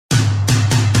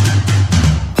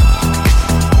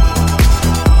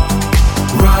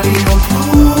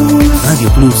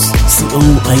פלוס,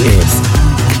 COIF.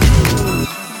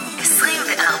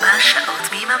 24 שעות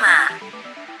ביממה.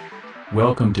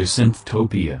 Welcome to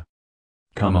Synthtopia.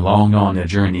 Come along on a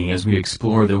journey as we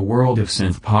explore the world of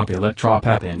synth pop,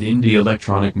 electropop, and indie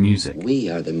electronic music. We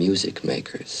are the music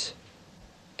makers,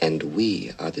 and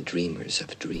we are the dreamers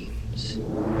of dreams.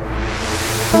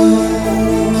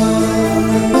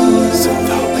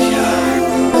 Synthopia,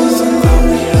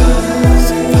 Synthopia,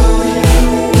 Synthopia.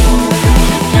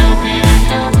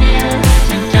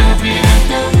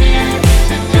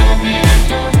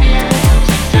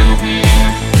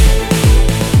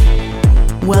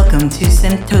 Welcome to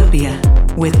Synthtopia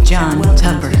with John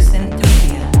Tupper.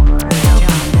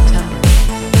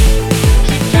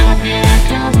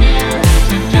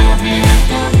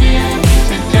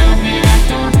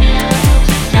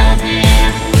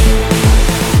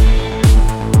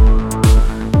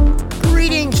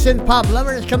 Greetings, synth pop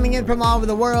lovers coming in from all over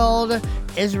the world: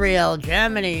 Israel,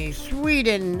 Germany,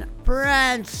 Sweden,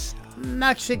 France,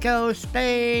 Mexico,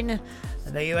 Spain,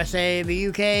 the USA, the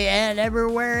UK, and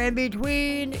everywhere in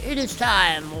between. It is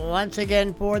time once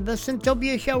again for the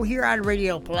Synthtopia show here on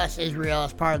Radio Plus Israel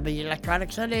as part of the Electronic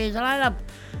Sundays lineup.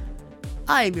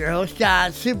 I'm your host,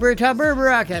 John Super Tupper,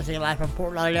 broadcasting live from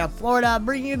Fort Lauderdale, Florida,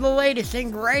 bringing you the latest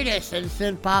and greatest in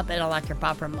synth pop and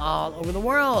electropop from all over the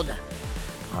world.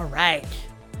 All right.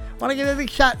 Want to give a big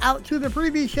shout out to the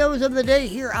previous shows of the day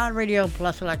here on Radio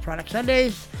Plus Electronic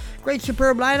Sundays. Great,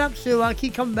 superb lineup, so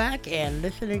keep coming back and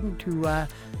listening to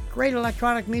great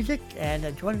electronic music and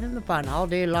joining in the fun all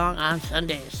day long on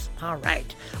Sundays. All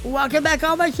right. Welcome back,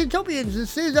 all my Synthopians.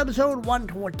 This is episode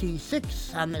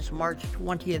 126 on this March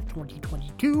 20th,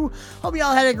 2022. Hope you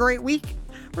all had a great week.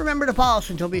 Remember to follow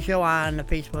Synthtopia Show on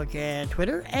Facebook and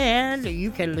Twitter, and you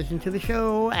can listen to the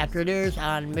show after it airs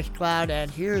on Mixcloud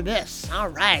and hear this. All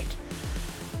right.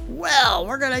 Well,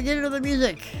 we're going to get into the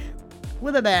music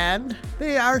with a band.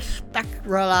 They are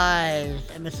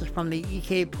Spectralized, and this is from the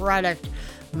EK product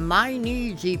My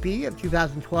Needs EP of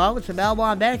 2012. It's available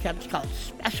on Bandcamp. It's called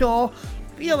Special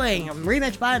Feeling,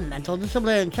 remixed by Mental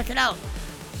Discipline. Check it out.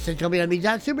 Synthtopia meets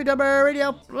on Super Duper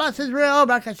Radio Plus Israel,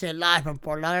 broadcasting live from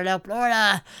Fort Lauderdale,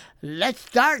 Florida. Let's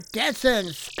start dancing.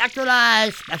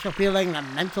 Spectralized, Special Feeling, the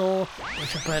Mental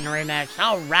Discipline remix.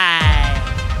 All right.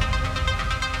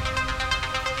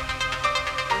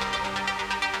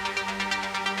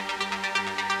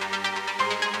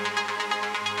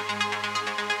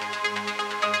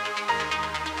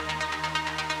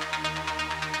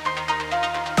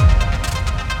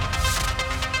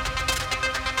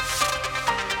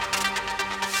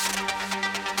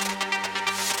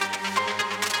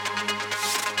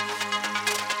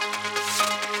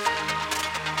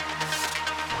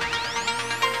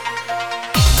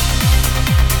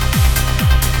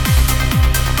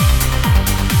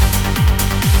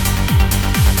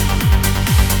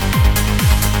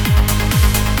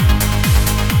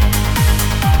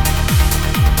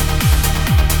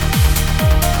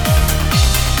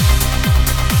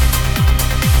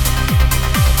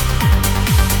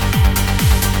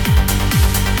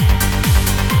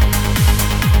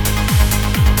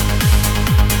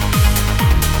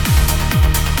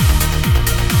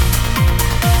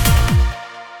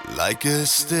 Like a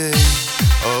stick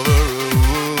over a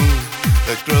wound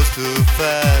that grows too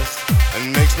fast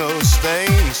and makes no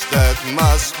stains, that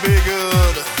must be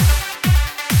good.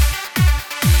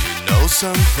 Do you know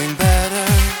something better?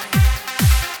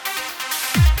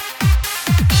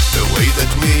 The way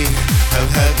that we have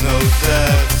had no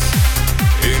depth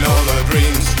in all our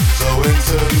dreams, so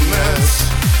intimate,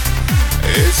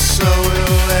 it's so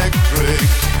electric.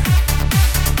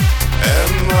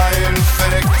 Am I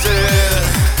infected?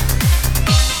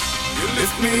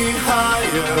 Lift me high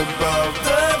above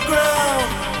the ground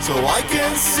so I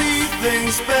can see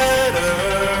things better.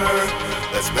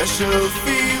 That special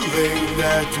feeling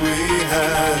that we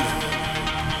had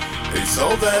is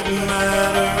all that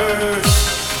matters.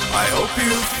 I hope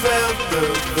you felt the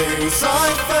things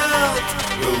I felt.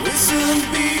 Will we soon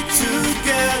be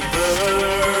together?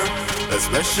 That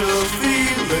special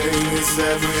feeling is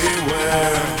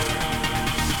everywhere.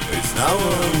 It's now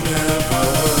or never.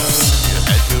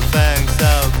 Your fangs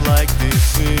out like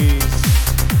disease.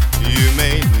 You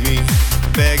made me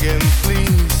beg and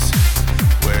please.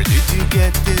 Where did you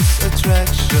get this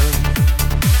attraction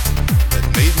that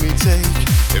made me take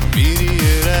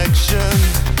immediate action?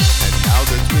 And now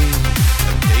that we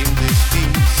have tamed this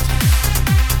feast,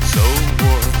 so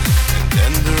warm and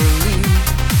tenderly,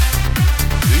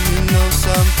 do you know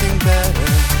something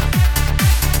better?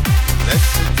 Let's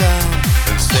sit down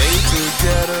and stay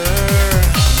together.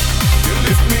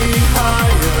 Lift me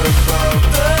high above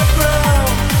the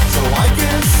ground so I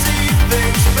can see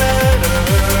things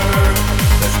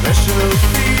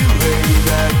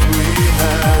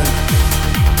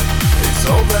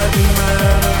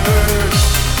matters.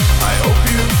 I hope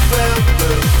you felt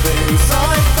the things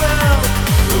I felt.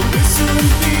 Will we soon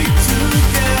be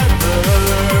together?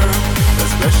 A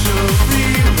special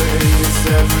feeling is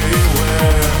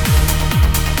everywhere.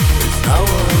 It's now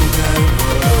or never.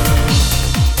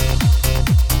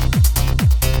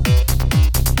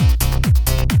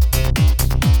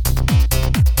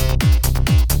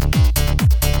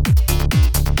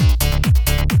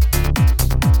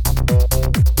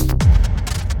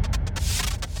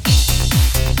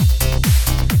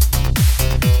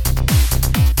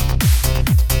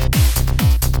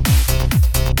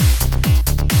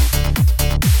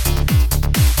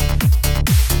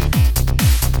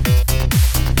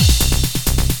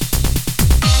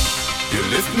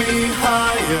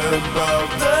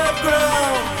 Above the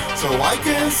ground, so I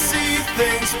can see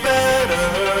things better.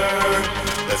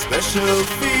 That special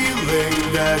feeling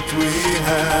that we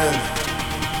had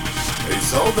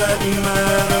is all that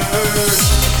matters.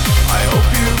 I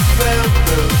hope you felt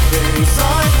the things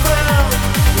I felt.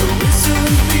 Will we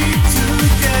soon be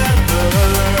together?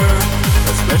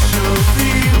 That special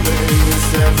feeling is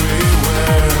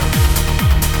everywhere.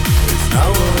 It's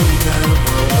now or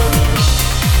never.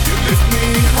 Lift me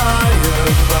high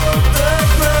above the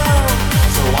ground,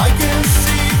 so I can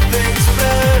see things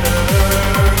better.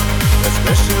 That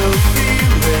special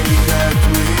feeling that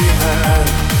we had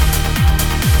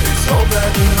is all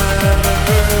that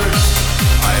matters.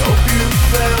 I hope you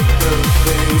felt the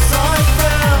things I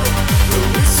felt. Will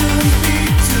we soon be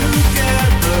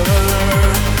together?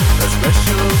 That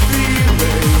special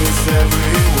feeling is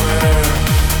everywhere.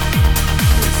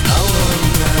 It's now or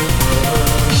never.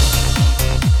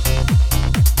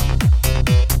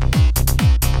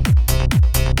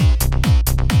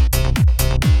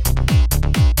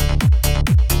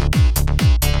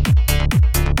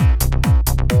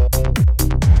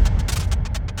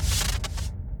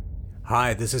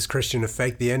 Hi, this is Christian of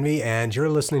Fake the Envy, and you're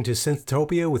listening to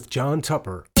Synthtopia with John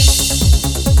Tupper.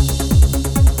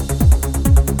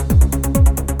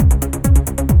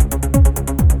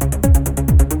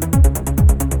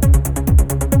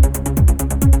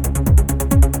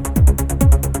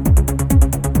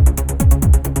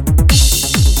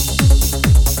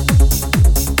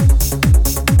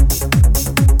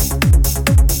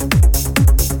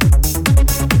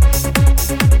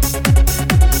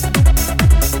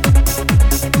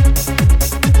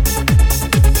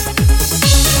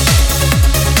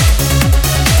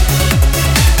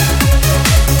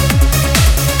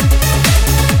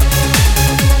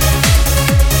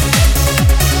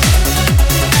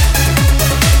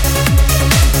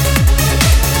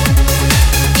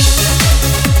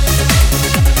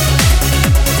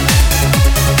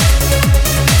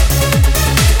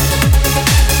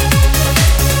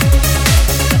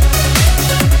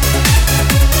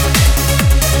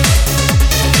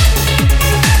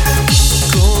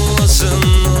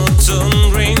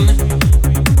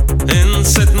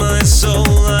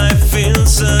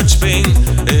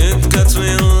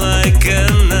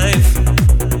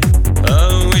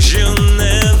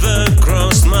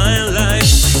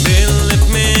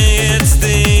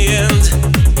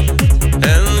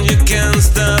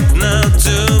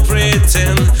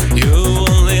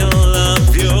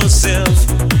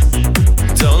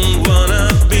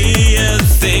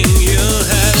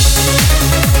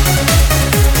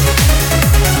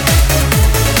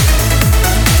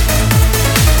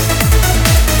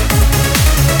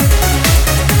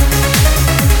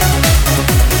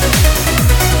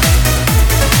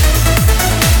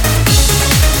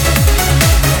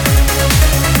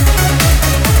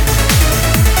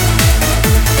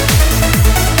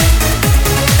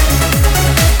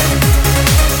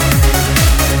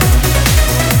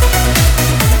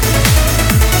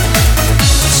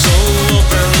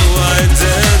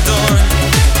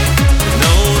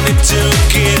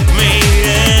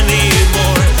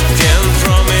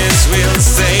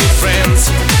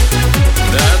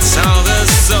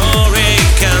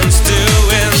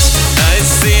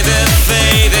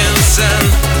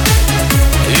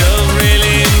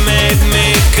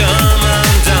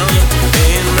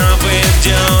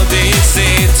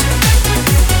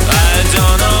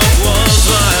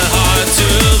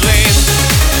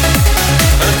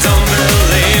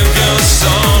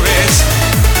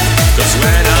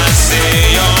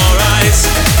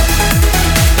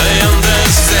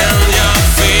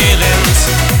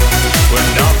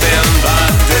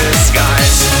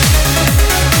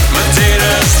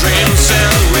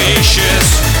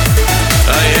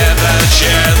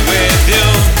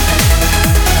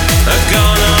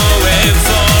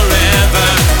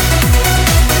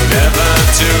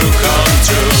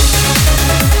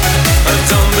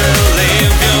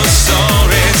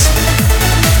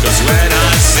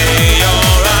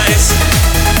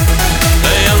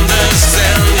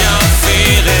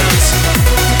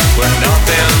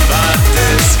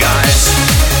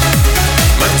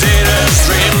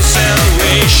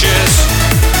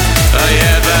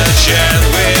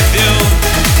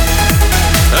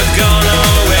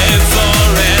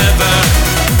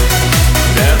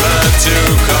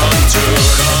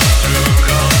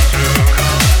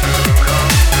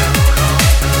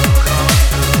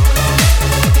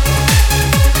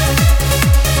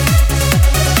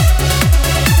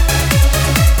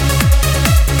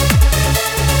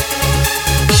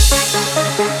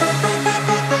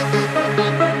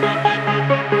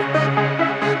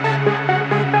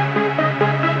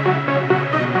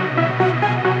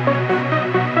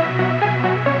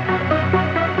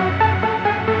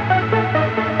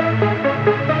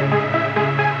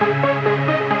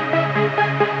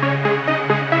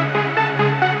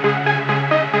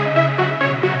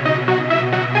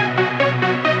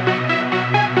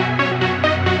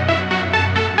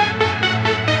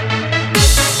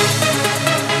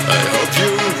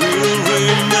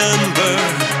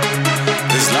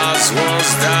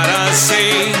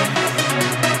 say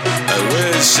I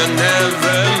wish I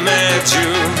never met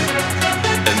you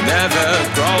and never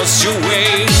crossed your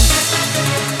way.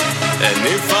 And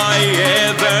if I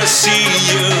ever see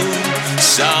you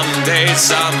someday,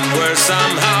 somewhere,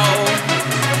 somehow,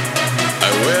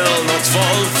 I will not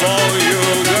fall for you,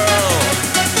 girl,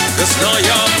 'cause now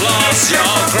you've lost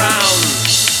your crown.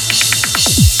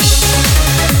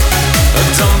 I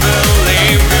don't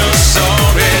believe your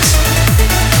stories,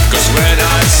 'cause when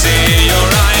I see your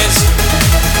eyes,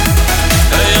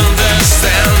 I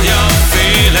understand your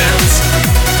feelings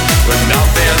were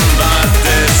nothing but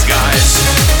disguise.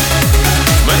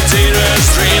 My dearest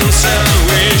dreams and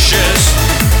wishes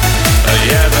I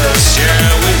ever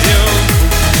share with you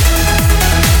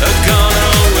are gone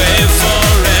away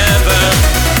forever,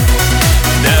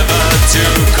 never to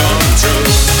come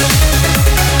true.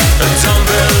 I don't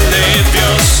believe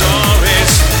your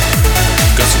stories,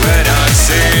 'cause when I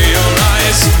see your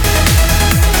eyes,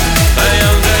 I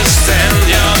understand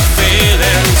your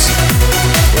feelings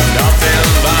were nothing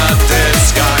but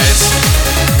disguise.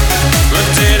 My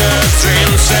dearest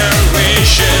dreams and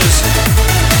wishes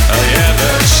I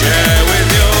ever share with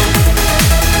you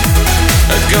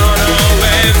are gone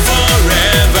away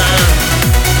forever,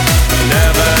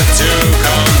 never to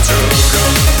come true.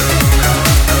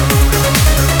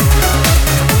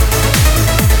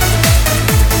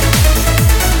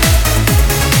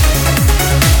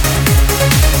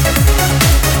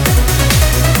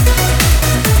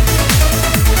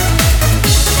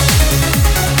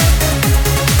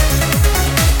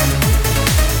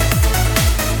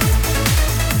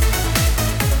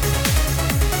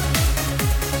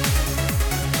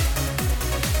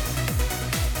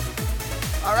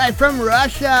 From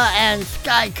Russia and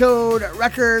Skycode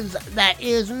Records, that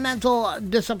is Mental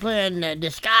Discipline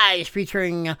Disguise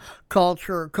featuring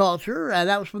Culture, and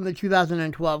that was from the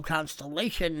 2012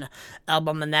 Constellation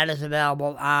album, and that is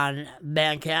available on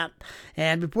Bandcamp.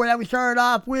 And before that, we started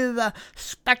off with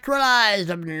Spectralized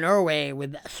of Norway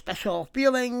with Special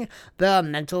Feeling, the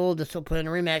Mental Discipline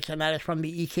remix, and that is from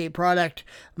the EK Product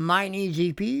Mine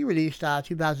EP, released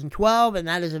 2012, and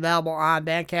that is available on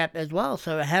Bandcamp as well,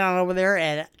 so head on over there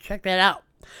and check that out.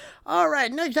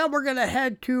 Alright, next up we're going to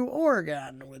head to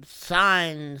Oregon with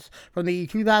Signs from the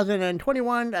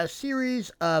 2021 A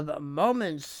Series of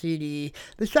Moments CD.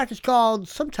 This track is called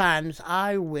Sometimes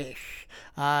I Wish.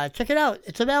 Check it out.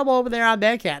 It's available over there on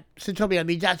Bandcamp. Synthopia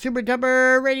meets Super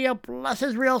Duper Radio Plus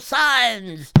Israel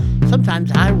Signs.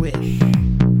 Sometimes I Wish.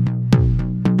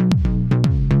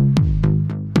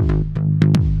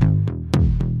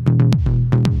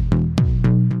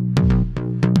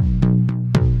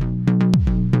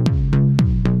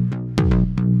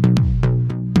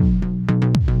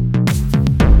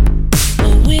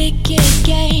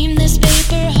 Game this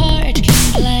paper heart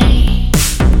can play.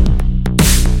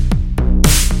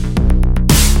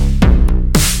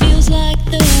 Feels like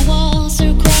the walls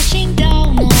are crashing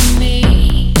down on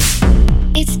me.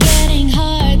 It's getting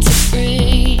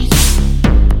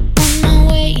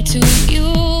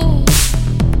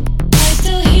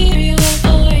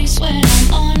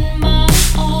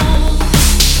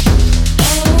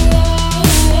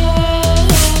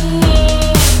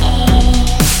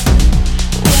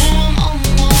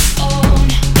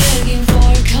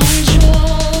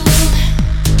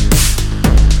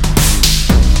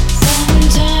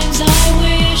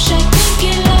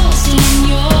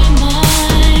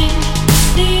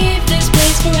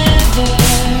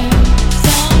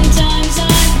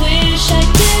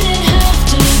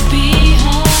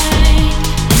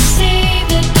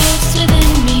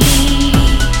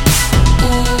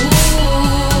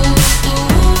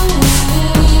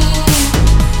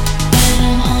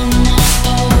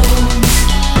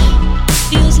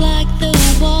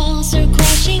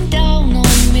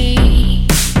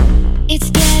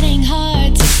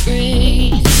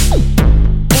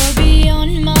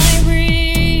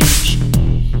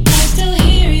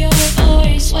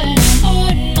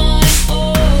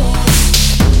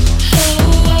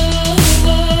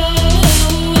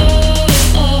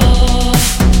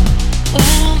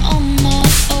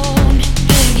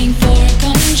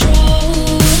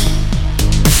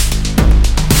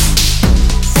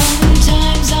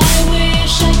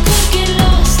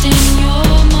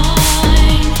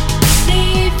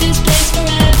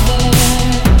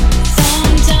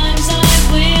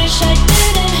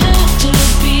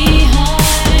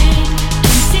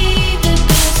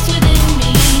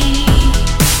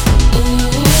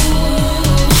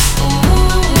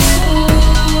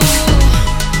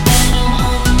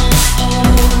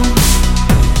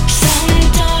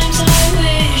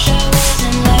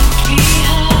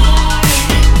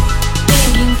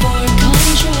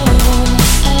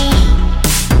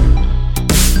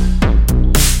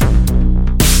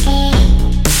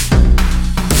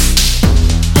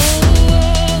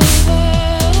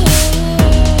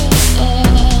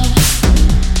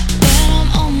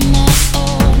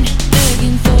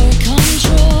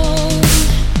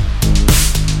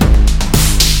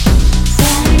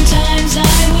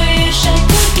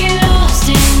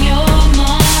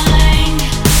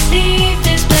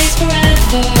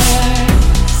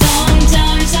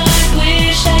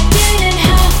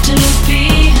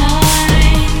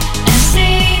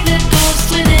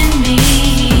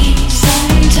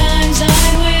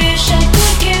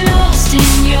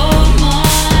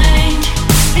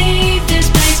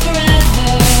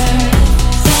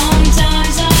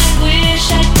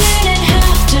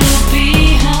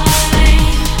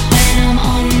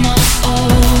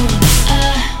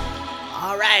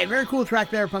track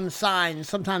there from Signs,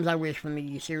 Sometimes I Wish, from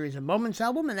the Series of Moments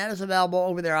album, and that is available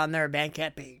over there on their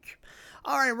Bandcamp page.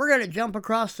 All right, we're going to jump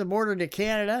across the border to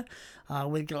Canada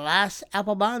with Glass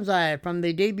Apple Bonsai from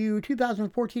the debut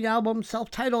 2014 album,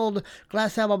 self-titled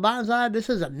Glass Apple Bonsai. This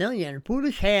is A Million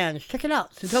Foolish Hands. Check it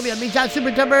out. Syntopia meets out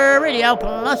Super Tupper Radio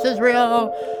Plus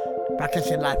Israel.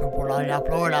 Broadcasting live from Fort Lauderdale,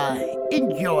 Florida.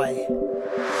 Enjoy.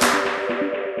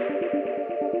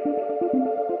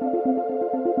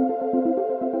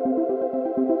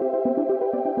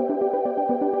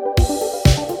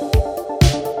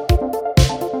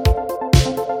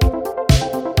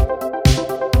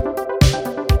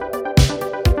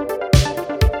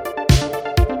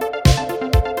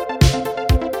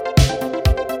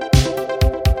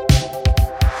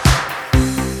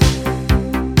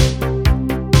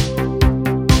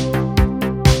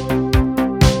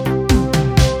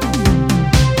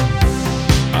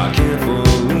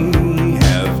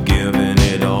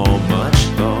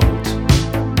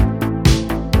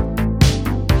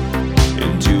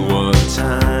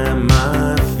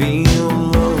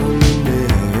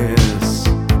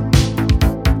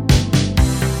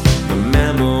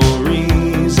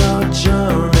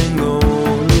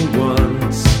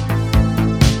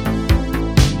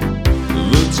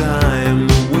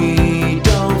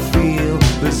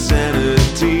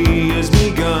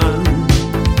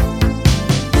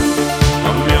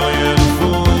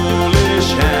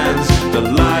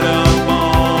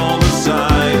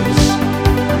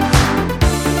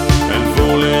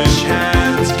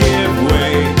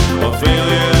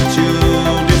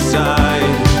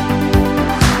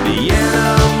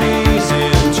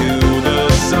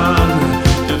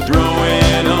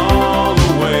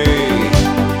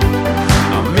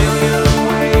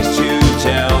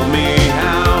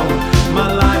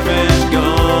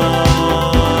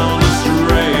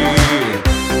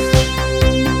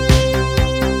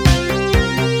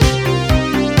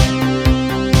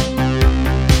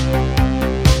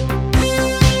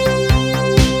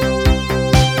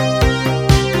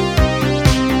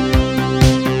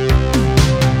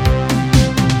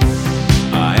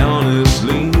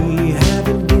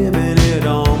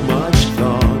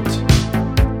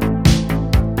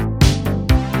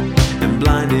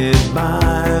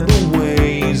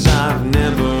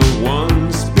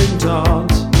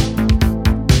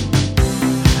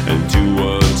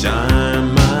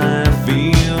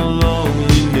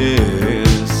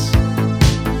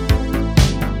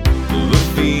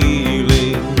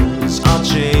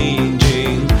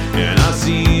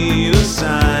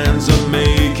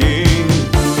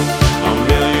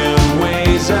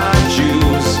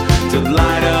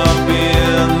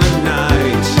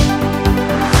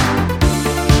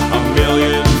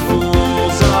 Million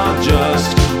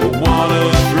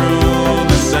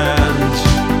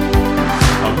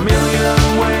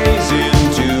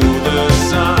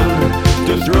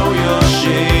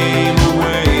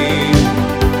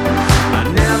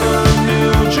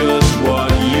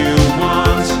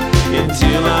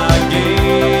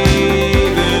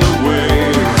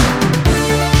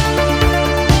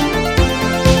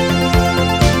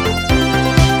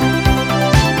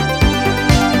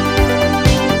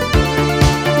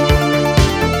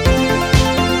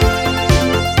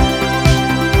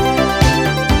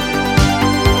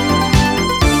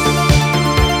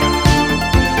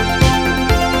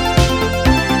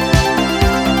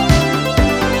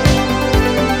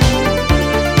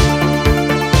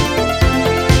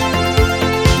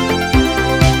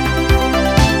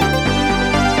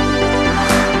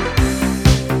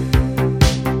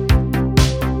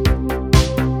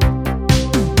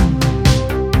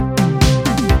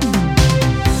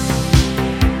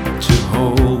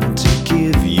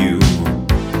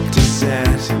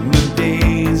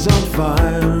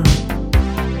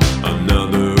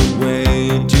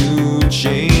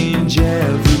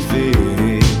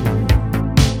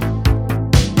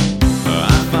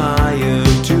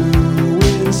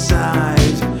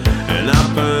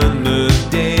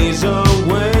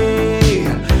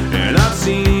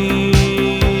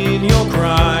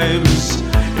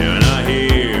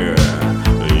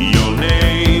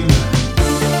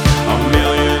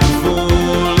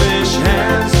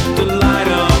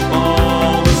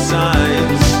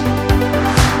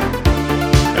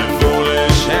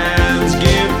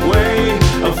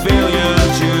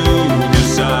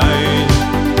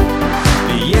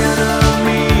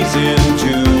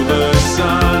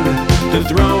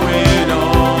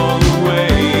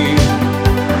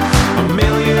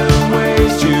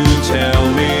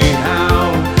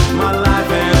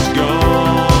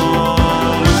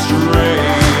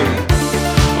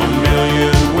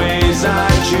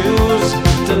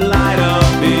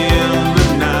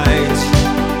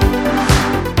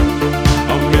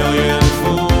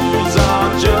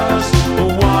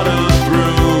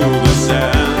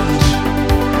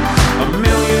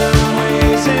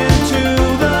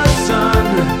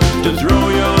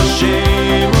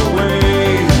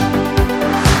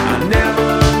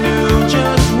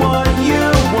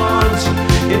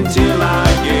until I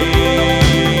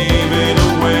gave it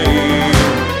away.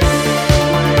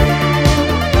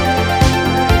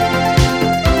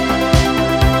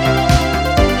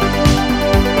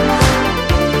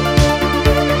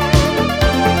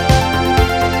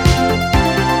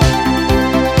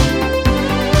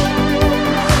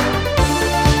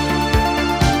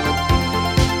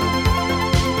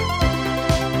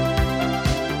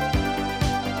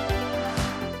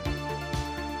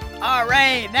 All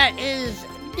right, that is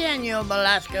Daniel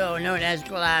Belasco, known as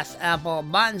Glass Apple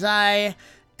Bonsai,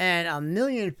 and A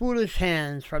Million Foolish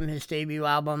Hands from his debut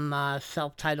album,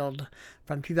 self-titled,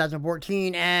 from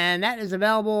 2014, and that is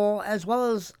available as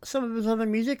well as some of his other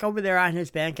music over there on his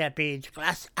Bandcamp page,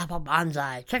 Glass Apple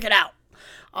Bonsai. Check it out.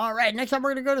 All right, next up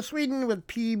we're going to go to Sweden with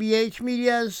PBH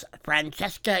Media's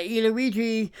Francesca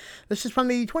Iluigi. This is from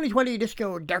the 2020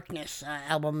 Disco Darkness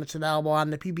album. It's available on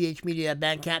the PBH Media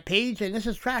Bandcamp page, and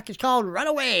this track is called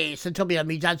Runaway. Synthopia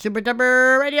meets on Super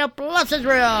Dumper Radio Plus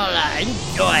Israel.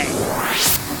 Enjoy.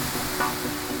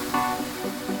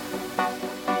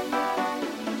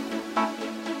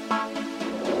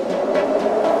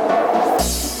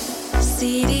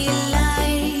 City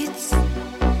lights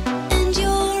and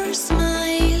your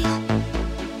smile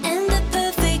and the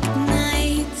perfect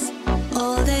nights,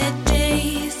 all the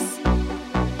days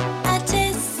at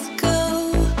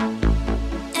Tesco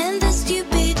and the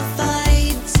stupid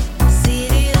fights.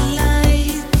 City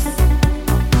lights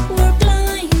were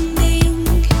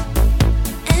blinding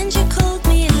and you called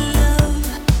me love.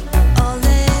 All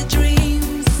the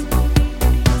dreams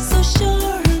so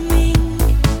charming,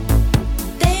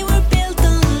 they were built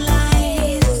on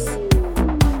lies.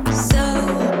 So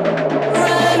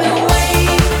run away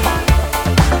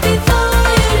before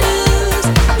you lose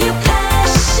your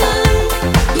passion,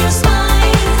 your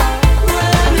smile.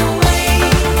 Run away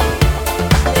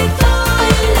before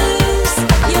you lose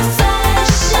your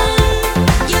fashion,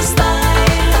 your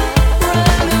style.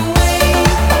 Run away,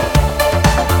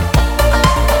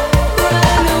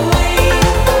 run away.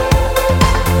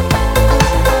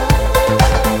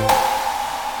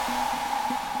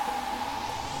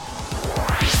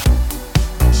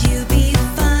 You'll be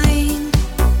fine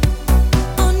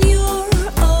on your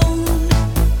own.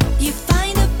 You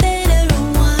find a better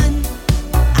one.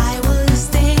 I will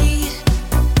stay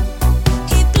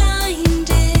here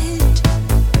blinded.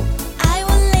 I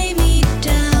will lay me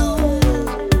down.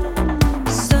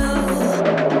 So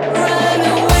run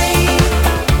away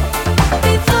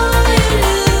before you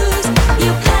lose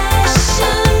your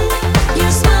passion,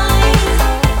 your smile.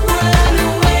 Run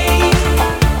away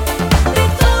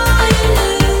before you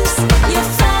lose your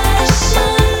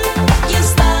fashion, your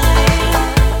style.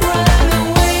 Run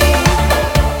away.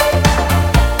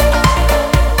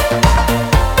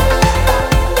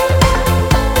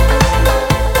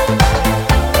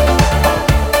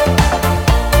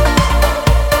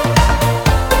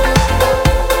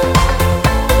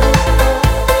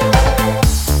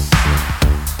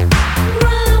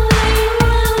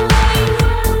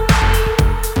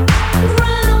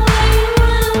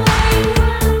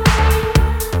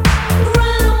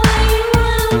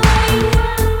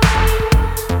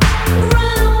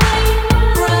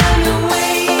 Run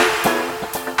away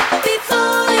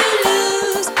before you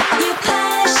lose your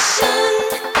passion,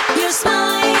 your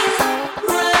smile.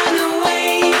 Run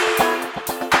away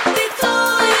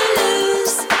before you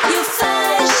lose your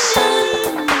fashion,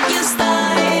 your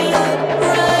style.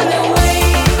 Run away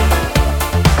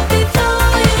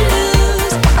before you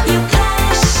lose your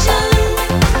passion,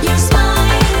 your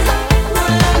smile.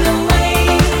 Run away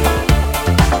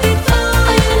before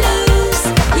you lose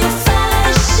your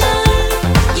fashion,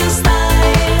 your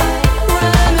style.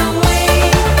 Run away.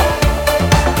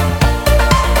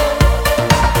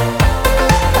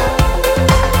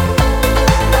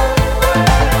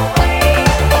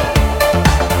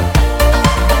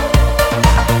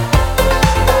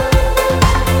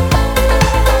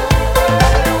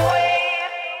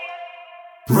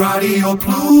 Radio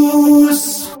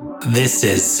Plus. This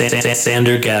is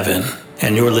Sander Gavin,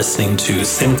 and you're listening to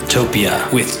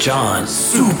Synthtopia with John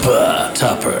Super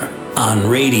Tupper on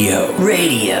Radio Plus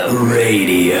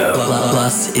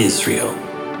Israel.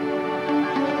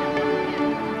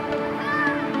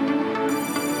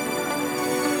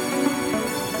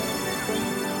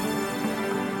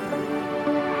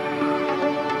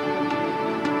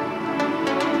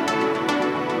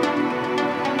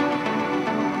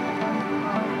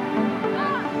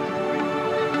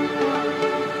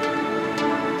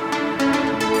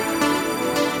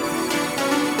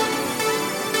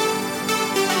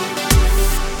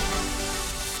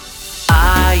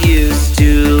 I used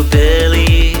to believe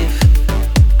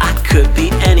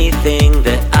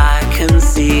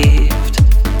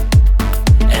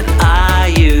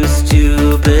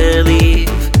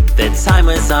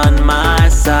always on my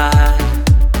side.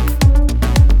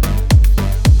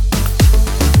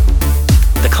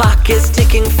 The clock is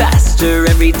ticking faster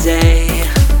every day.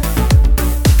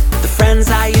 The friends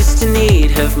I used to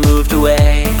need have moved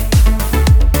away,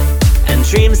 and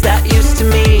dreams that used to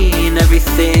mean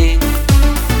everything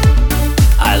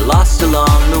I lost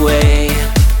along the way.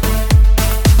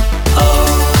 Oh,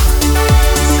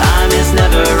 time is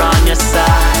never on your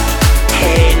side.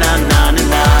 Hey na na na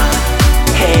na,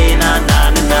 hey na na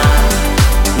na na.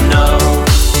 No,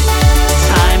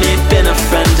 time ain't been a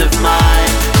friend of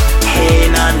mine. Hey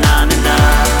na na na na,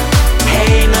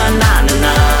 hey na na na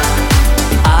na.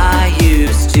 I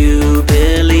used to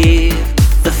believe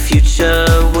the future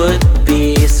would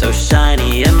be so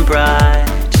shiny and bright,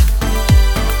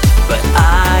 but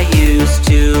I used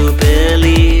to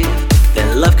believe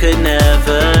that love could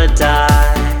never die.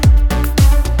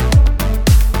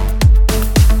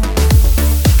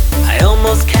 I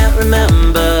almost can't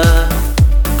remember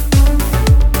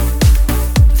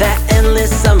that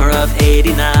endless summer of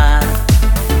 '89,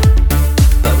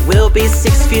 but we'll be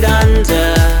 6 feet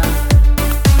under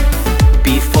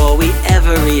before we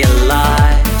ever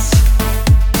realize.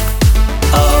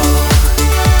 Oh,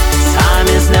 time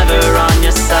is never on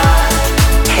your side.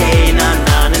 Hey na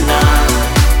na na na,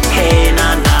 hey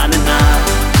na na na na.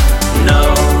 No,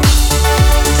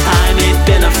 time ain't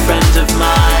been a friend of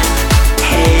mine.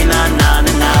 Hey na na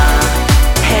na na,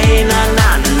 hey na na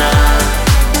na na.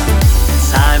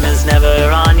 Time is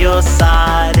never on your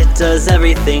side. It does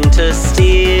everything to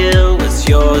steal what's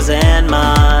yours and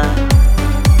mine.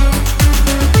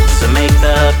 So make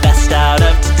the best out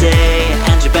of today,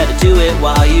 and you better do it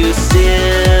while you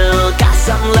still got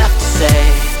something left to say.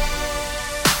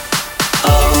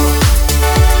 Oh,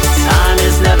 time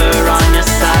is never on your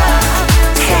side.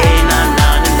 Hey na na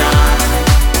na na,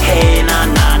 hey na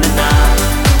na na na.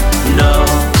 No,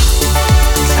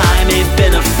 time ain't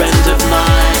been a friend of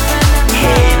mine.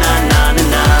 Hey na na na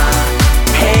na,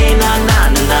 hey na na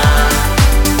na na.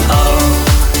 Oh,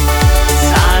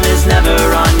 time is never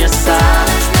on your side.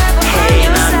 Hey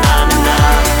na na na na,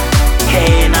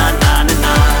 hey na na na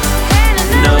na.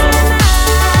 No,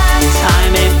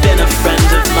 time ain't been a friend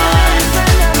of mine.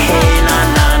 Hey na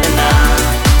na na na,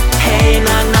 hey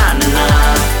na na na na.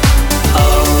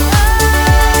 Oh,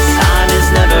 time is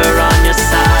never on your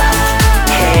side.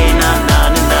 Hey na na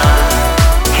na na,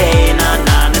 hey na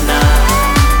na na na.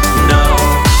 No,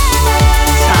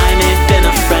 time ain't been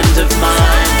a friend of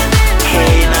mine.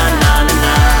 Hey na na na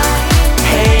na,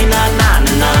 hey na na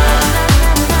na na.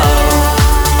 Oh,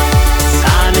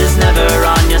 time is never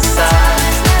on your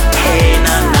side. Hey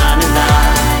na na na na,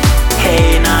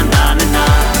 hey na na na na.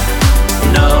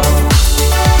 No,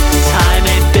 time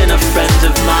ain't been a friend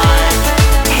of mine.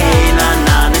 Hey na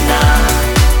na na na,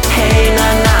 hey na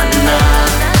na na na.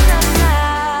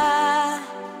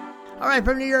 All right,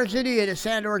 from New York City, it is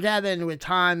Sandor Gavin with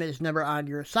Time Is Never On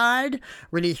Your Side,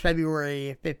 released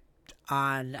February 5th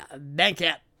on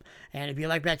Bandcamp. And if you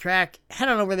like that track, head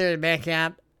on over there to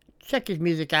Bandcamp, check his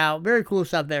music out. Very cool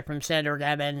stuff there from Sandor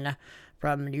Gavin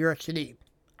from New York City.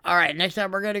 All right, next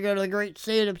up, we're going to go to the great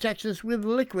state of Texas with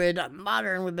Liquid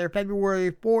Modern with their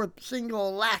February 4th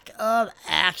single, Lack of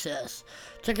Access.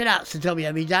 Check it out,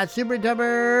 Syntopia meets Super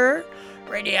Dubber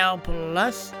Radio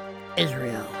Plus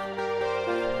Israel.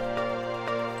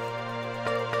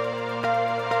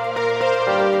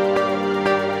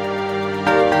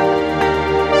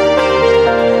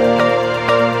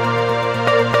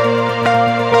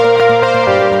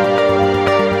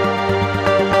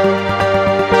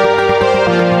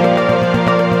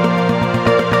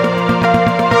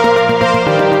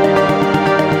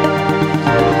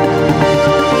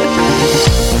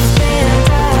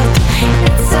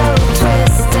 It's so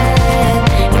twisted,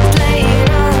 it's laying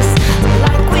on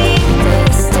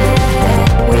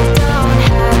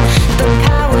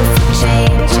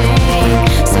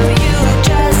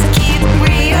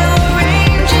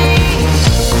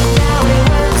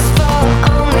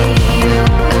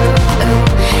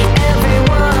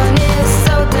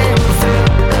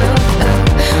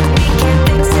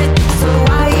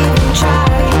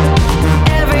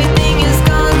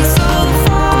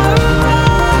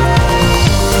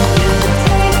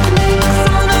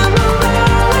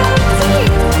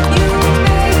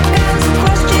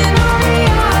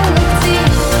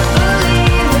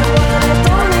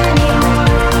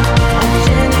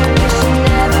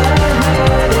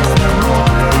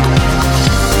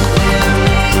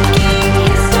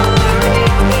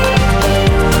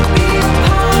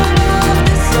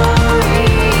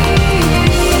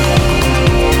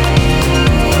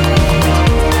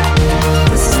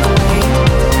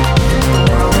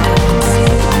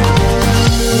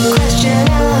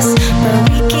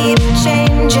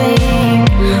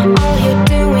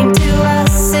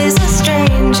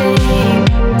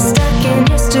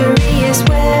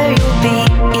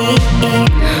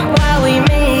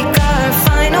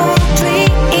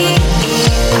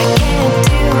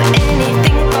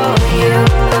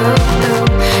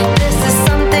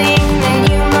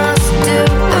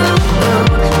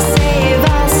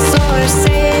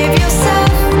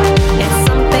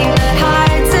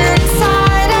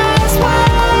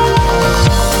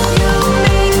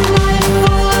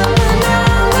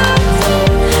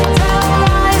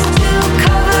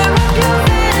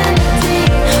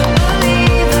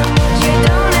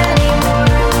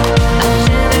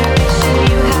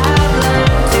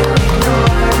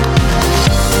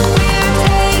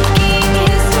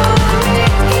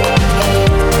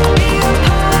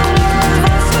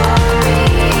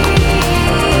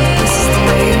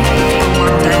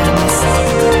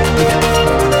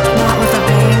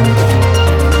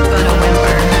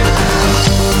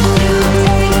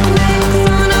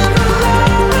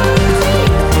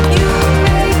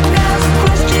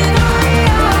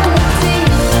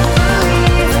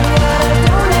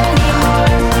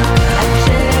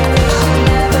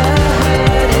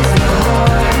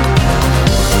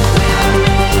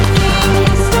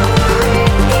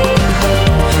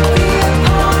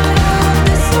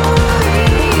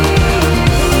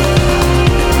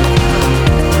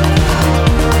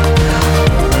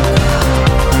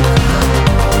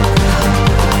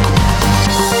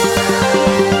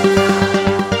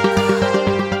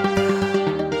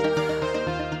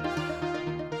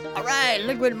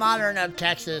Liquid Modern of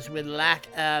Texas with Lack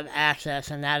of Access,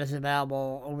 and that is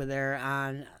available over there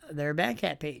on their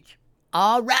Bandcamp page.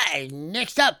 All right,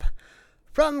 next up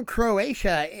from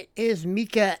Croatia, it is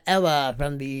Mikaela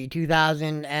from the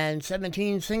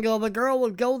 2017 single The Girl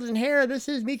with Golden Hair. This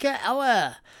is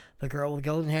Mikaela, The Girl with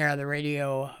Golden Hair, the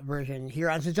radio version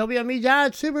here on Synthopia. Me,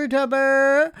 John, Super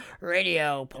Tupper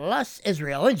Radio plus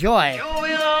Israel. Enjoy. You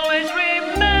will always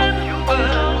remember, you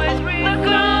will always remember the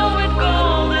girl with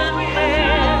golden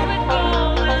hair, with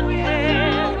golden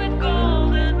hair, with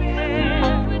golden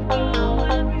hair, with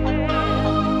golden hair.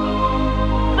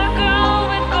 The girl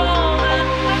with golden,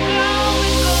 the girl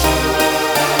with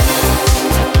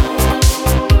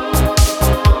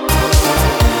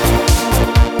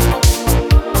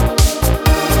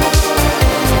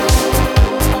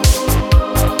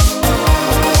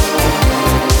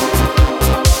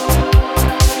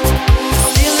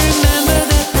Still remember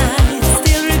that night,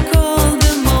 still recall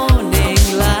the morning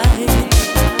light.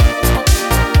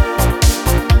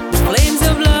 Flames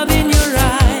of love in your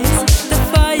eyes, the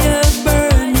fire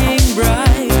burning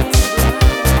bright.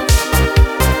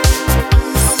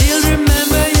 Still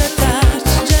remember your touch,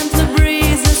 gentle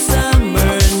breeze, a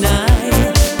summer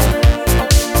night.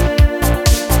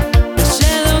 The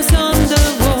shadows on the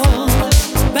wall,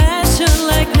 passion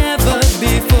like never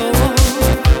before.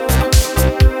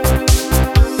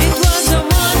 It was a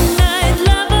one-night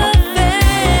love affair,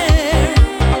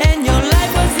 and your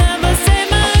life was never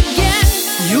same again.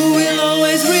 You will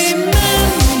always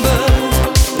remember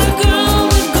the girl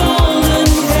with golden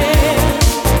hair.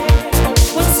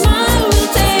 One smile will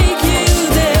take you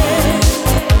there,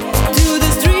 to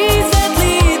the streets that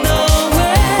lead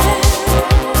nowhere.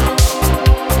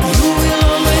 You will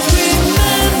always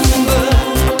remember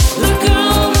the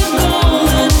girl with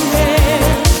golden hair.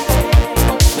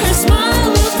 Her smile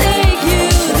will take you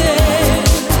there,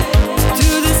 to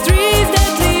the streets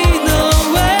that lead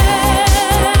nowhere.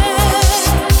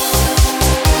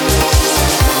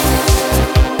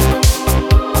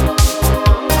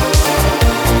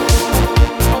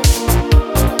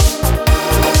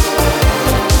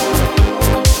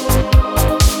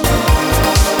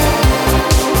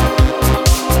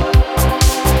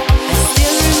 I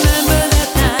still remember that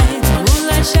night,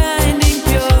 moonlight shining,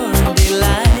 pure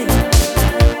delight.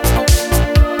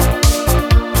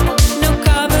 No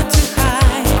cover to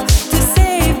hide, to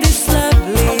save this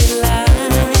lovely life.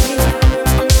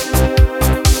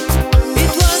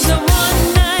 It was a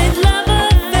one-night love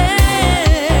affair,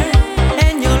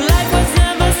 and your life was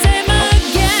never same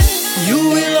again. You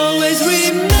will always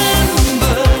remember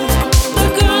the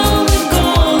girl with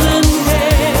golden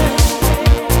hair.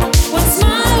 One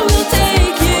smile will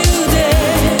take you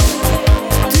there,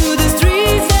 to the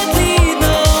streets that lead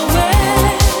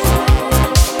nowhere.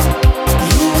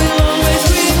 You will always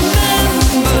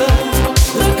remember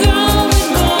the girl with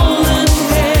golden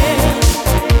hair.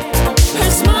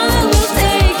 Her smile will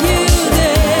take you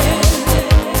there,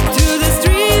 to the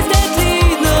streets that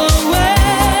lead nowhere.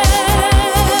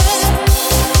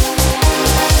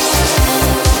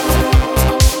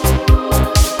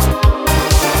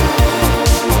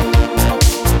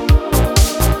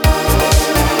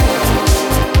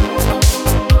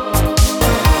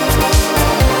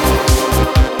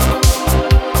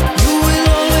 You will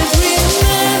always remember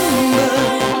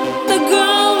the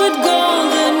girl with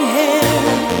golden hair.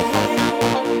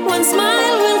 One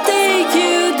smile will take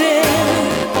you there,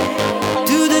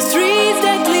 to the streets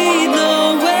that lead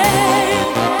nowhere.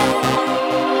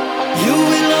 You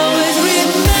will always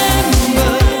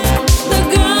remember the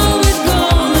girl with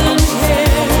golden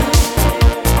hair.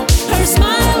 Her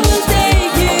smile will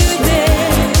take you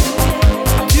there,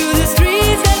 to the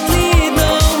streets that lead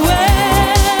nowhere.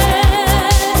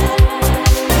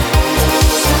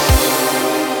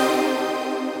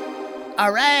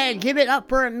 All right, give it up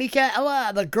for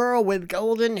Mikaela, The Girl with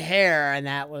Golden Hair, and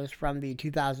that was from the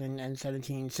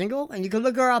 2017 single. And you can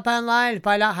look her up online and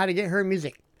find out how to get her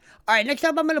music. All right, next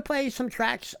up, I'm going to play some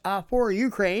tracks for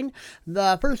Ukraine.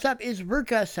 The first up is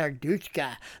Verka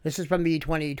Serduchka. This is from the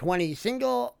 2020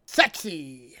 single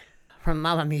Sexy from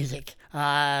Mama Music.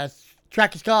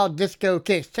 Track is called Disco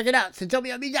Kicks. Check it out.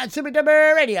 Synthopia Media Super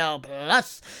Duper Radio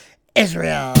plus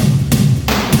Israel.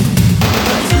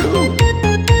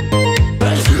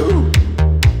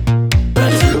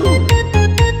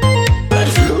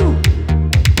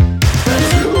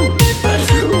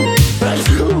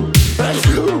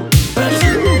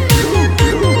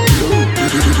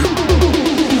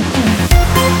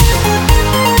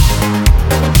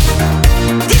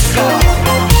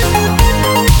 Disco.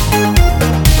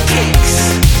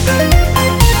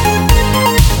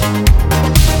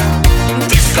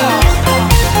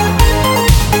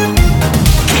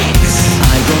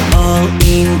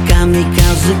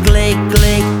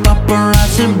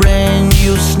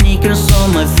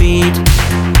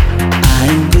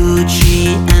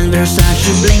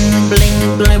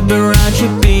 Liberace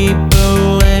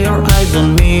people, lay your eyes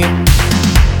on me.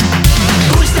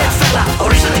 Who's that fella,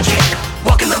 or is it a chick?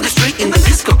 Walking down the street in the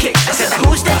disco kicks. I said,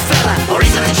 who's that fella, or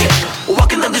is it a chick?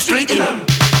 Walking down the street in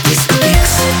disco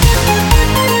kicks.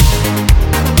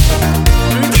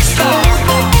 Disco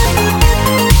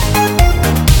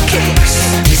kicks.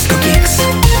 Disco kicks.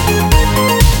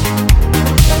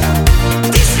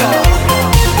 Disco kicks.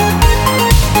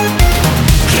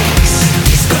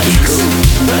 Disco kicks.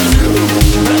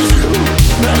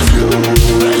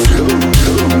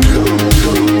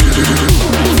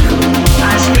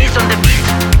 I sneezed on the beat,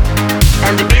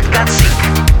 and the beat got sick.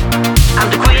 I'm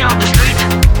the queen of the street,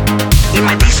 in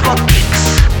my disco kicks.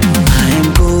 I am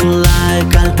cool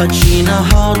like Al Pacino,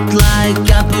 hot like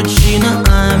cappuccino.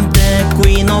 I'm the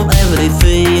queen of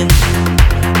everything.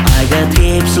 I got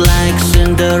hips like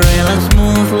Cinderella,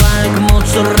 smooth like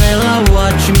mozzarella.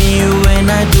 Watch me when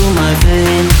I do my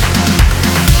thing.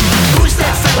 Who's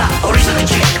that fella, or is it a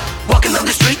chick? Walking down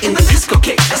the street in the disco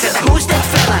kicks. I said, who's that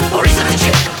fella, or is it a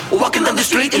chick? Walking down the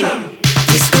street in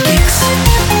disco kicks.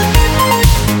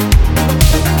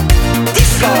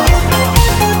 Disco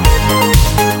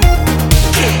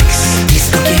kicks.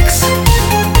 Disco kicks. Disco kicks.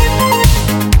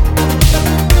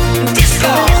 Disco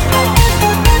kicks.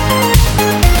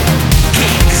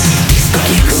 Disco kicks. Disco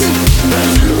kicks.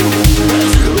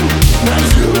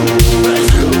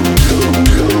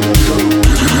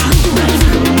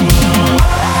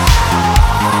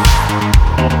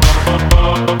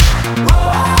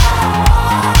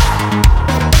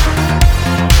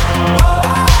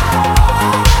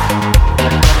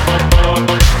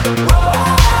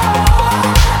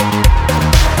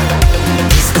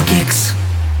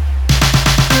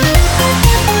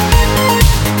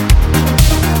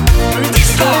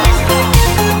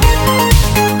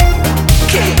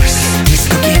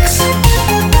 Disco kicks.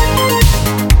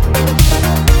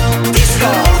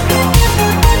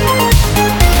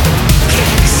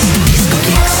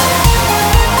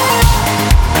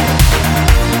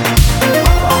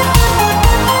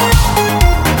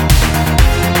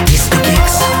 Disco kicks. Disco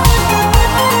kicks.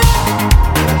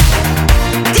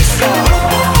 Disco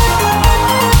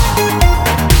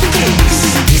kicks.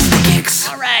 Disco kicks.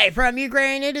 All right, from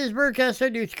Ukraine, it is Burka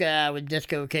Serduchka with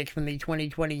Disco Kicks from the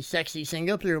 2020 Sexy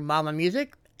single through Mama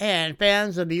Music. And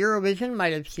fans of the Eurovision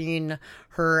might have seen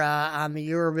her on the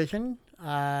Eurovision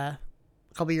a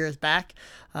couple years back.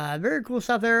 Very cool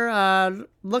stuff there.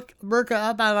 Look Burka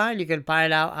up online. You can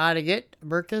find out how to get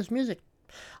Burka's music.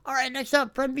 All right, next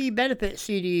up, from the benefit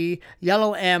CD,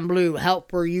 Yellow and Blue, Help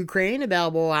for Ukraine,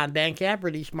 available on Bandcamp,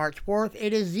 released March 4th.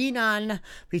 It is Xenon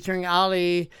featuring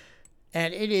Ali,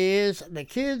 and it is The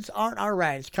Kids Aren't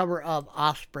Alright. It's cover of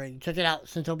Offspring. Check it out,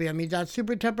 Syntopia Meets on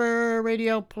Super Temper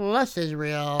Radio plus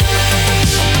Israel.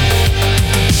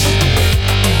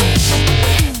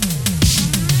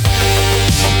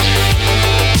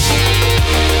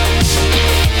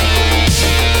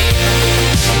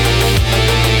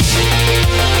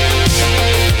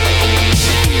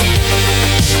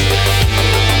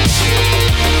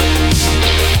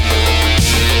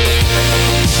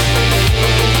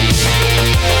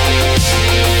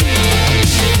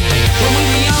 When we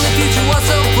were young, the future was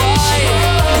so bright.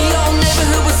 The old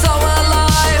neighborhood was so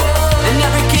alive, and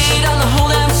every kid on the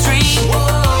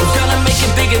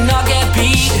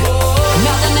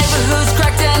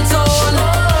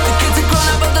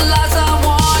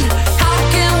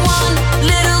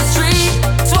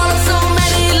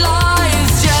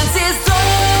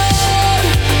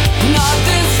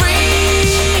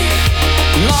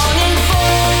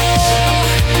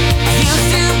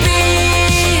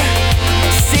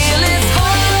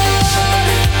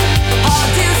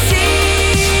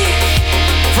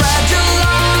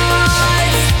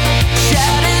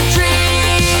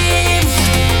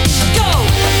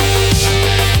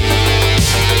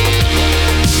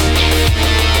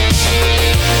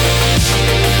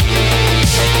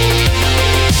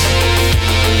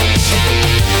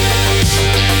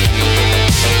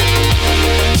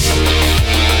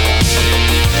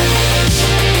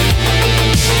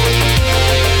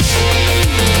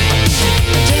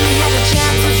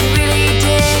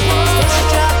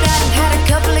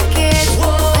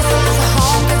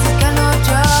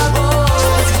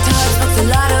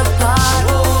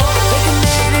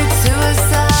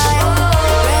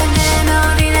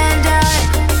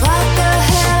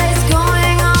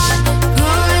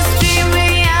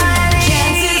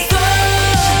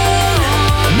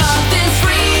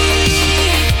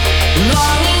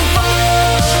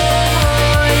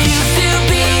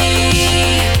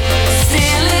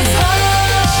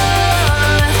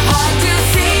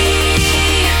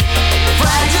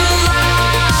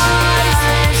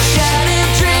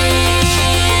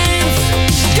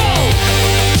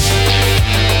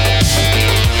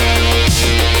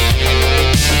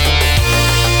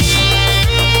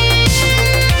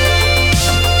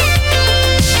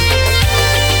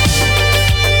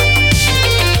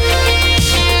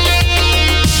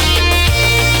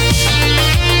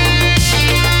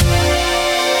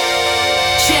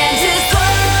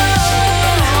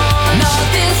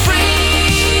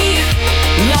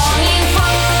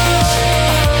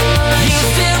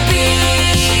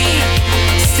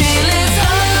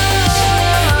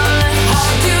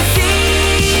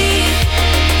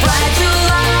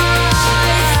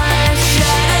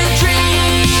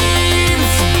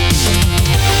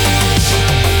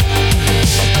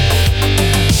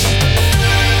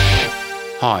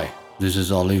Hi, this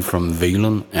is Ollie from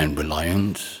Valen and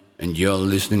Reliance, and you're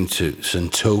listening to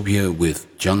Syntopia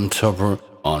with John Tupper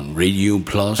on Radio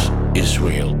Plus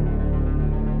Israel.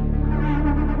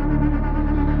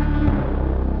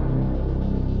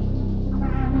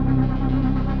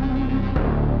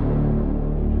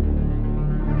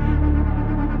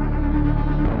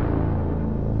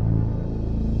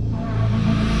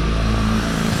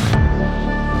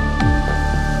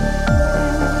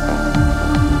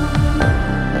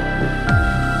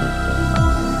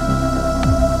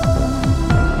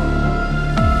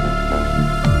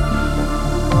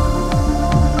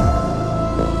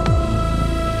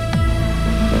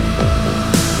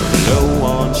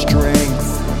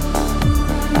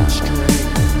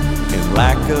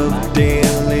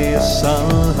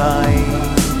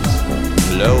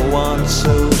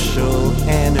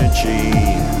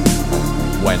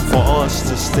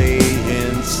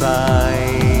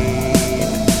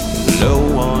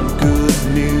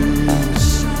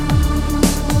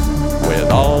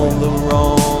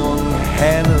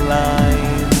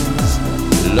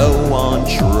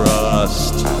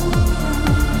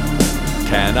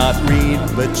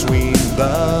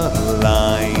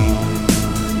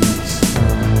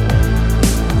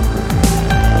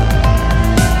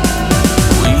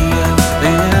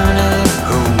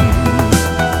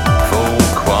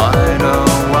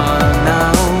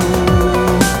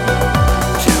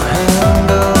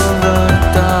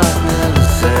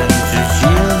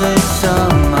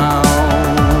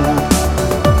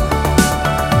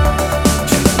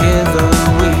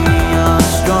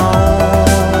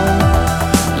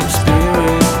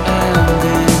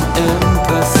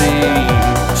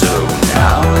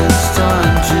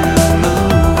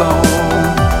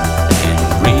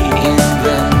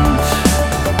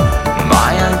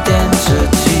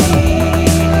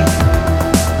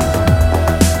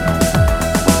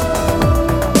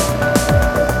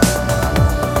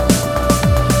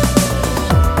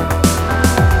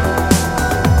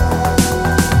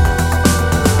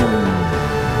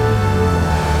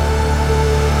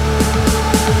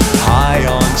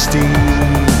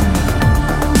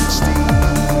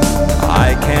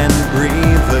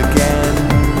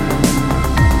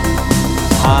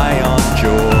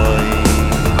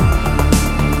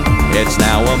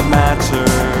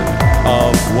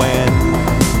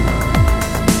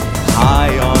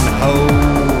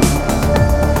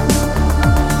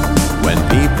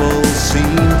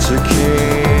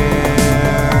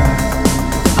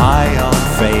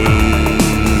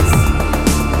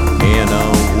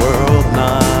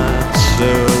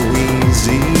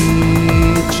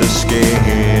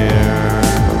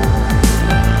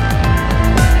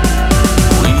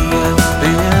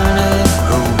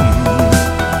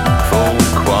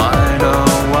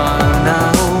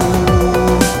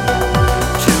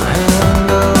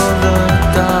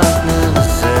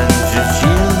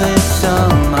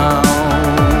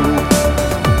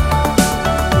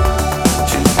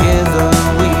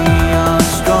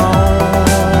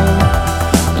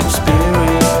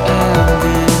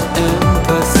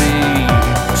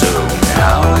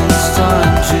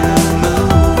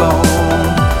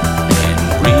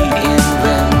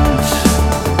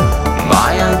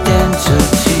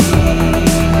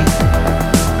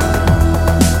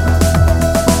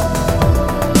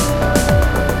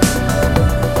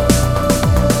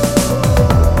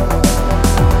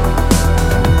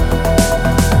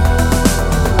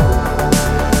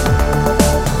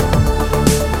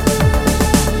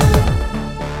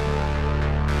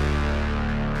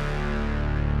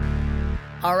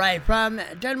 From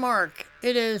Denmark,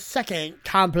 it is Second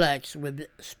Complex with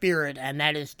Spirit, and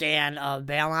that is Dan of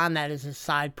Balon. That is his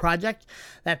side project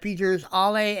that features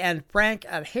Ale and Frank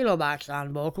of Halobox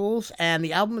on vocals, and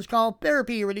the album is called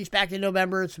Therapy, released back in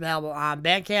November. It's available on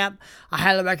Bandcamp. I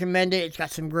highly recommend it. It's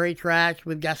got some great tracks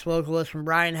with guest vocalists from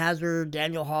Brian Hazard,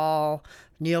 Daniel Hall,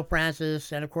 Neil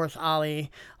Francis, and of course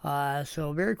Ali.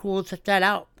 So very cool. Check that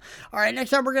out. All right,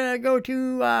 next up we're gonna go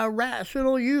to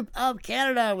Rational Youth of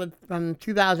Canada with from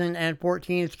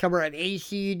 2014. It's a cover of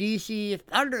AC/DC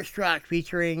Thunderstruck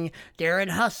featuring Darren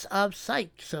Huss of Psych.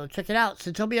 So check it out.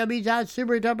 Syntopia Beats on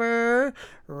Super Duper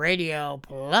Radio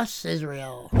Plus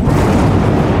Israel.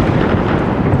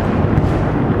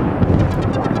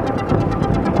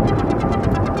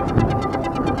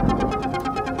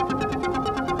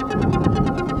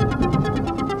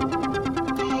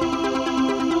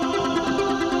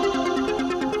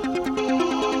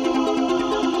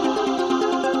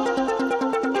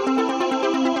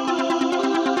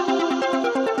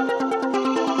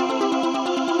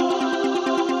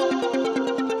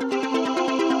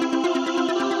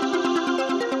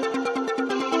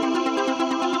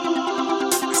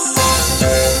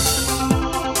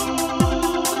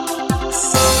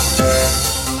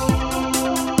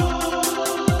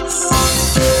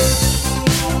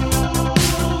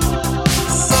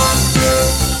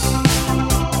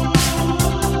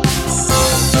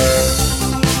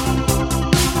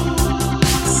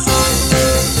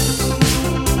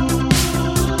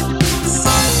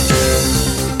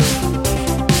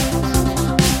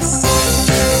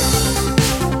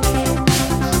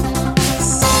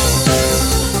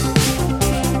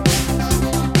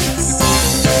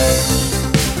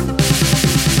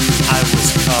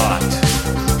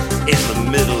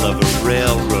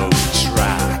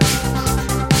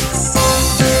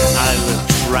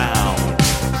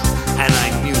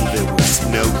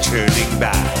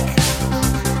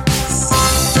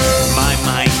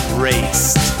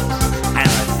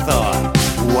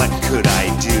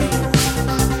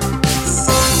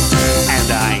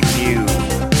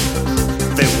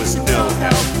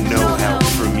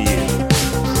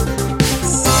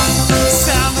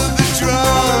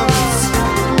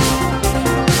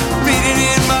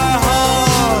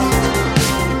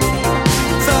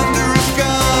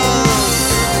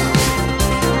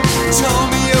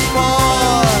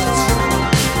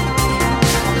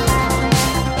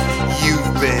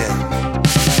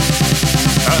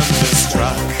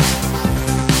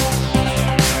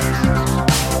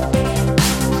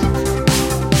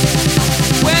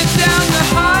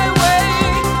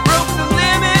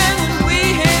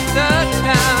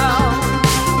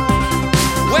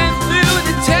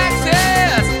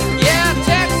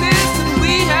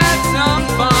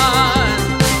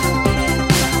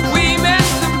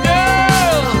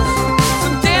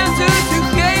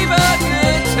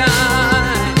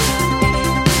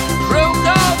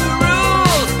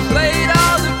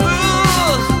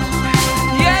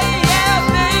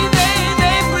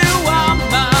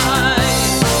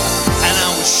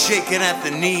 shaking at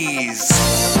the knees.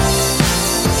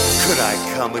 Could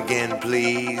I come again,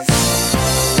 please?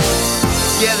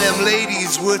 Yeah, them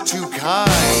ladies were too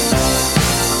kind.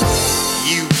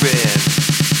 You've been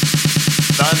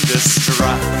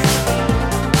thunderstruck.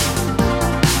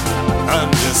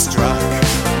 Thunderstruck.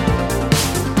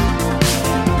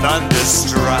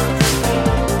 Thunderstruck.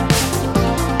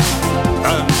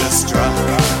 Thunderstruck.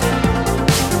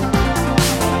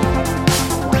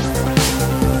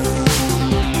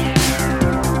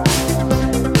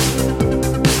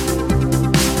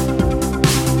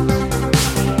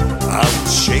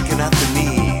 Shaking at the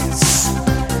knees.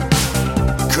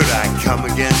 Could I come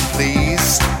again,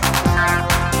 please?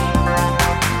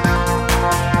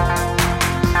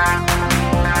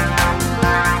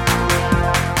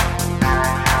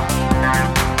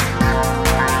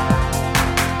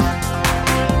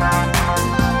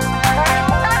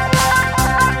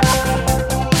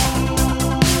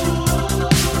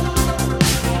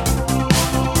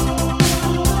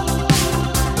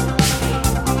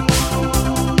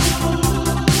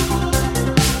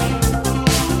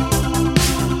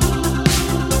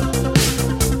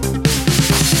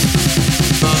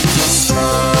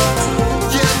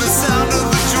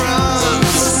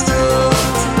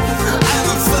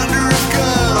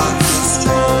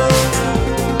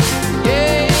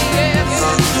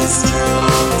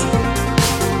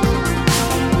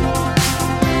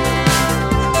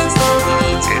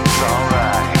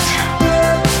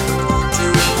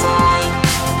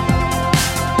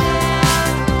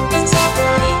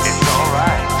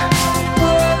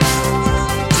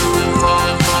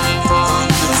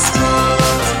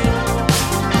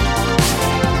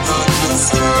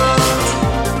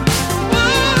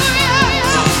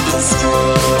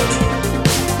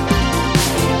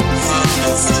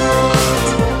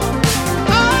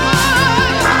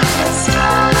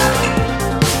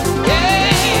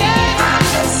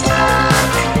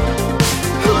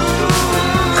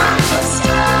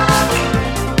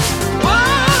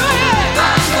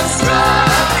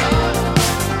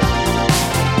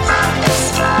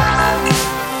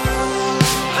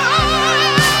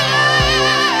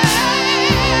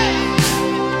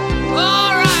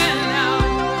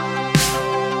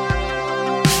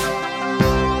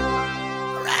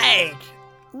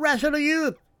 Wrestle the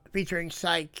Youth, featuring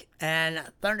Psych and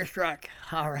Thunderstruck.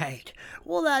 Alright,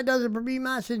 well that does it for me,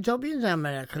 my Synthtopians. I'm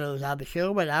going to close out the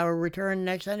show, but I will return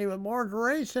next Sunday with more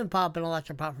great synth-pop and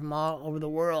electropop from all over the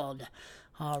world.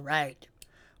 Alright,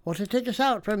 well to take us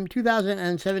out from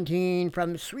 2017,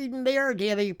 from Sweden they are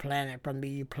Daily Planet, from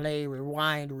the Play,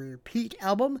 Rewind, Repeat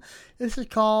album. This is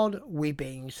called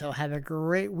Weeping. So have a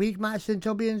great week, my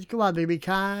Synthtopians. Go out there, be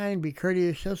kind, be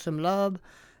courteous, show some love,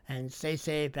 and stay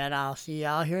safe, and I'll see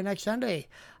y'all here next Sunday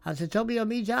on Synthtopia,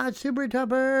 me, John Super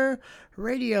Tupper,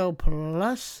 Radio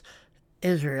Plus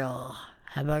Israel.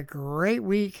 Have a great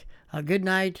week, a good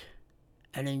night,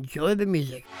 and enjoy the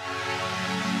music.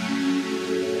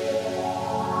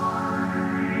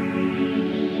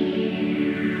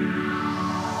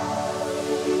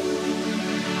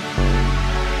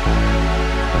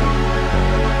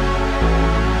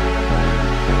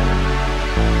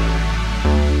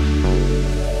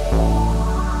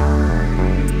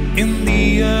 In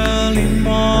the early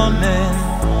morning,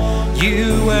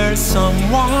 you were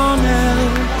someone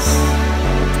else.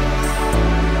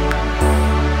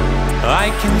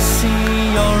 I can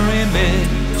see your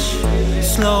image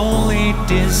slowly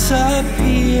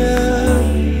disappear.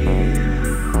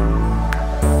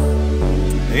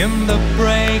 In the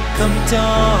break of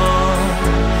dawn,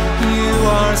 you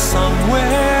are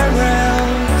somewhere else.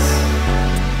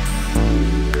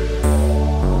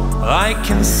 I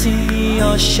can see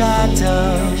your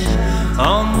shadow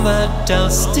on the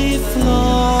dusty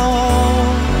floor.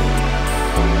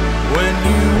 When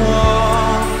you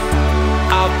walk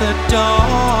out the door,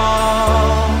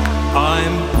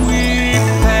 I'm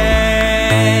weeping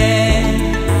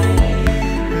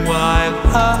while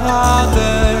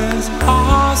others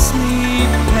are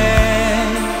sleeping,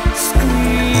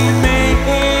 screaming,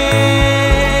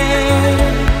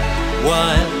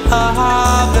 while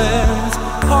others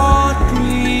are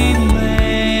dreaming.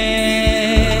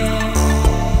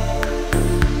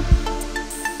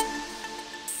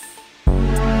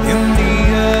 In the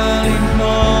early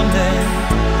morning,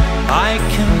 I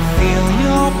can feel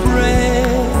your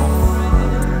breath.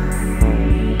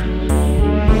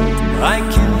 I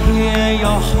can hear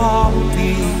your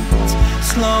heartbeat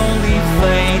slowly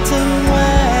fade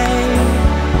away.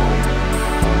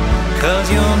 'Cause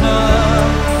you're not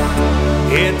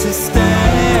here to stay.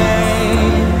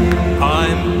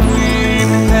 I'm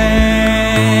weeping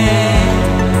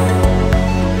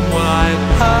while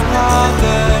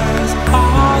others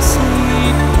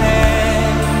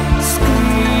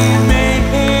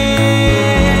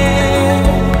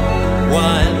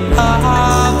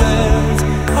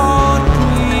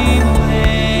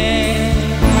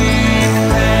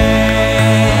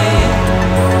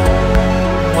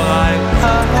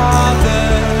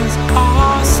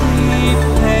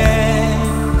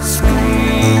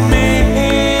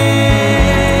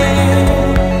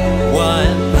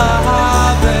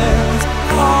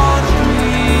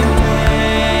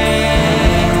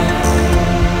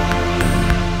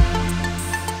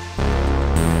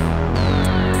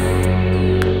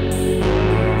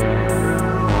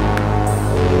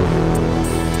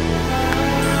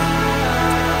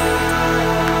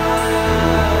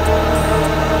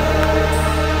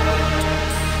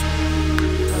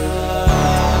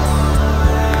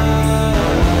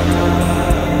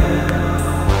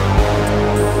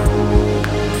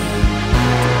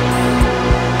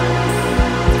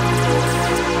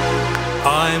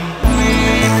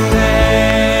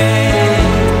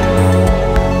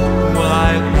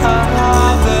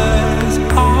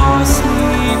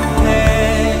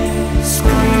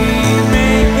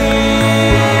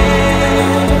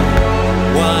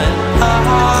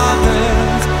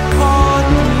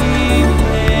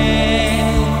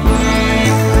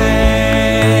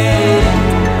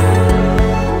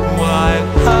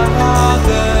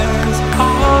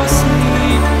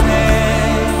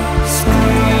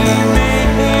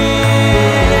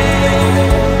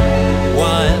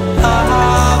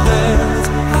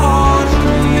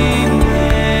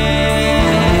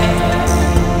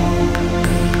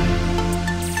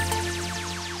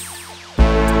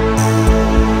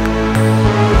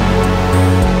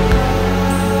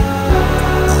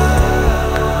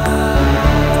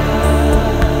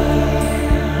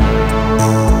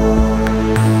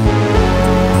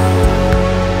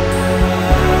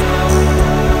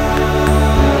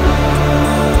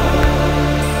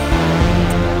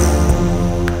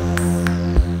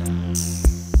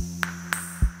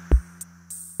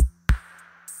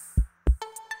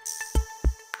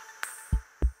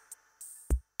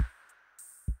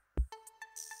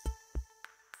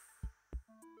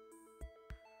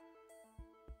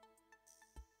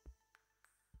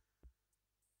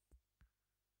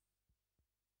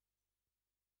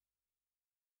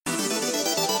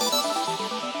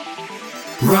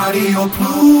רדיו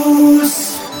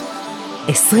פלוס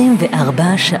 24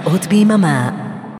 שעות ביממה.